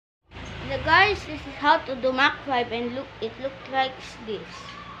guys, this is how to do Mach 5, and look, it looks like this.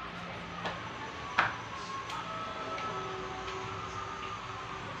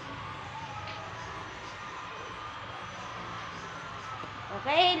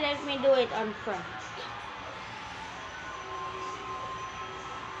 Okay, let me do it on front.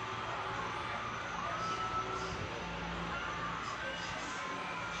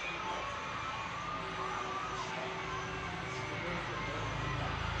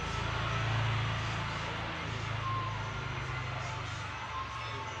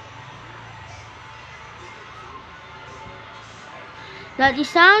 That is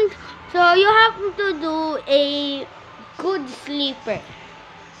sound. So you have to do a good sleeper.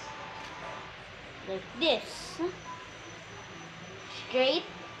 Like this. Straight.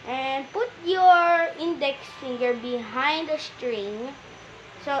 And put your index finger behind the string.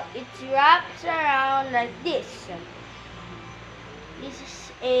 So it wraps around like this. This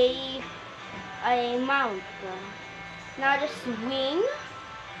is a mount. Now just swing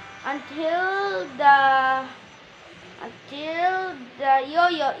until the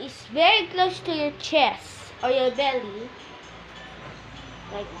yo-yo is very close to your chest or your belly,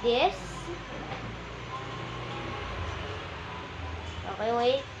 like this. Okay,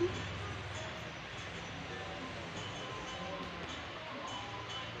 wait.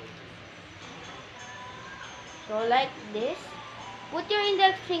 So like this. Put your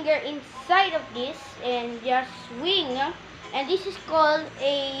index finger inside of this and just swing. And this is called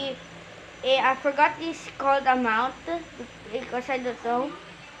I forgot this called a mount because I don't know.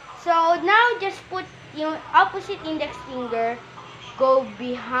 So now just put your opposite index finger, go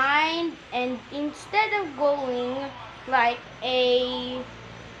behind, and instead of going like a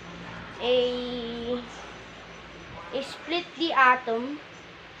split the atom,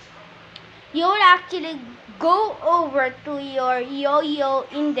 you will actually go over to your yo-yo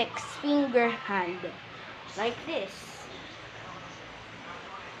index finger hand like this.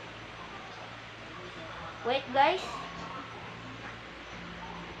 Wait guys.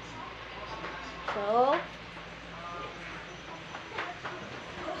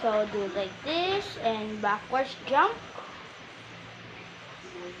 So do like this and backwards jump.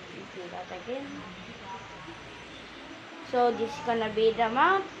 Do that again. So this is gonna be the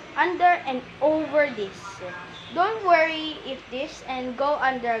mount, under and over this. Don't worry if this, and go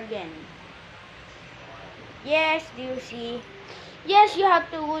under again. Yes, do you see? Yes, you have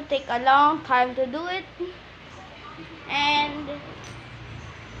to take a long time to do it. And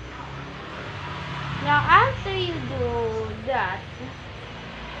now after you do that,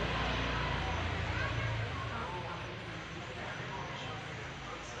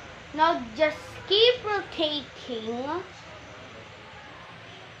 now just keep rotating.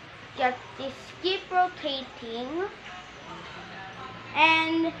 Keep rotating.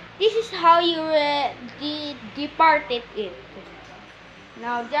 And this is how you departed it.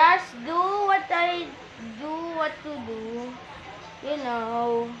 Now just do what to do. You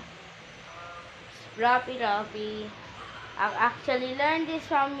know, floppy. I actually learned this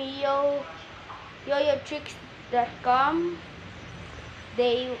from yoyotricks.com.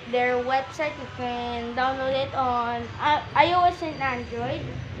 Their website, you can download it on iOS and Android.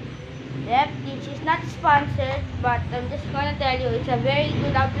 Yep, this is not sponsored, but I'm just gonna tell you it's a very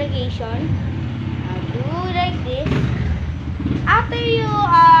good application. Do like this. After you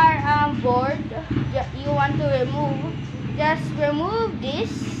are bored, you want to remove, just remove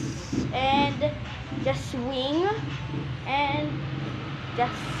this and just swing and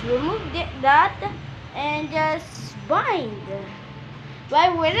just remove that and just bind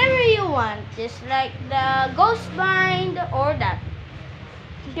whenever you want, just like the ghost bind or that.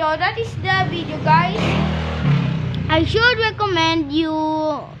 So that is the video, guys. I should recommend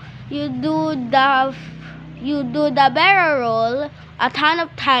you do the barrel roll a ton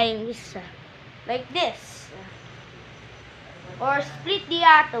of times, like this, or split the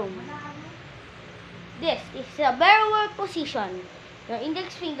atom. This is a barrel roll position. Your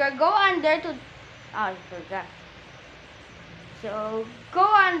index finger go under to. Oh, I forgot. So go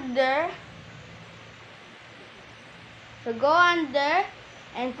under.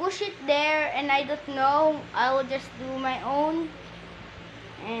 And push it there, and I don't know, I will just do my own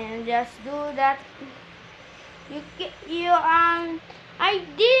and just do that. I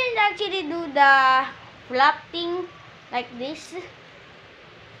didn't actually do the flap thing like this. It's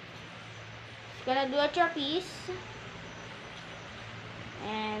gonna do a trapeze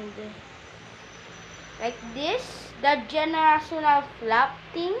and like this, the generational flap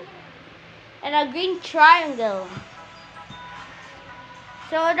thing, and a green triangle.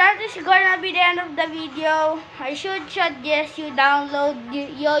 So that is gonna be the end of the video. I should suggest you download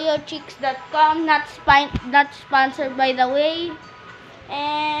yoyochicks.com, not sponsored by the way.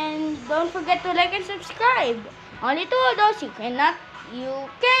 And don't forget to like and subscribe. Only two of those you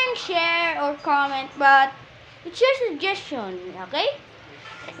can share or comment, but it's your suggestion, okay?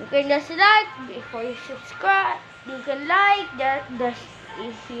 You can just like before you subscribe. You can like that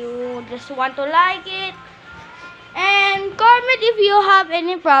if you just want to like it. And comment if you have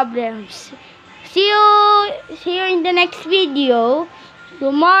any problems. See you in the next video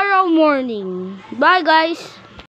tomorrow morning. Bye guys.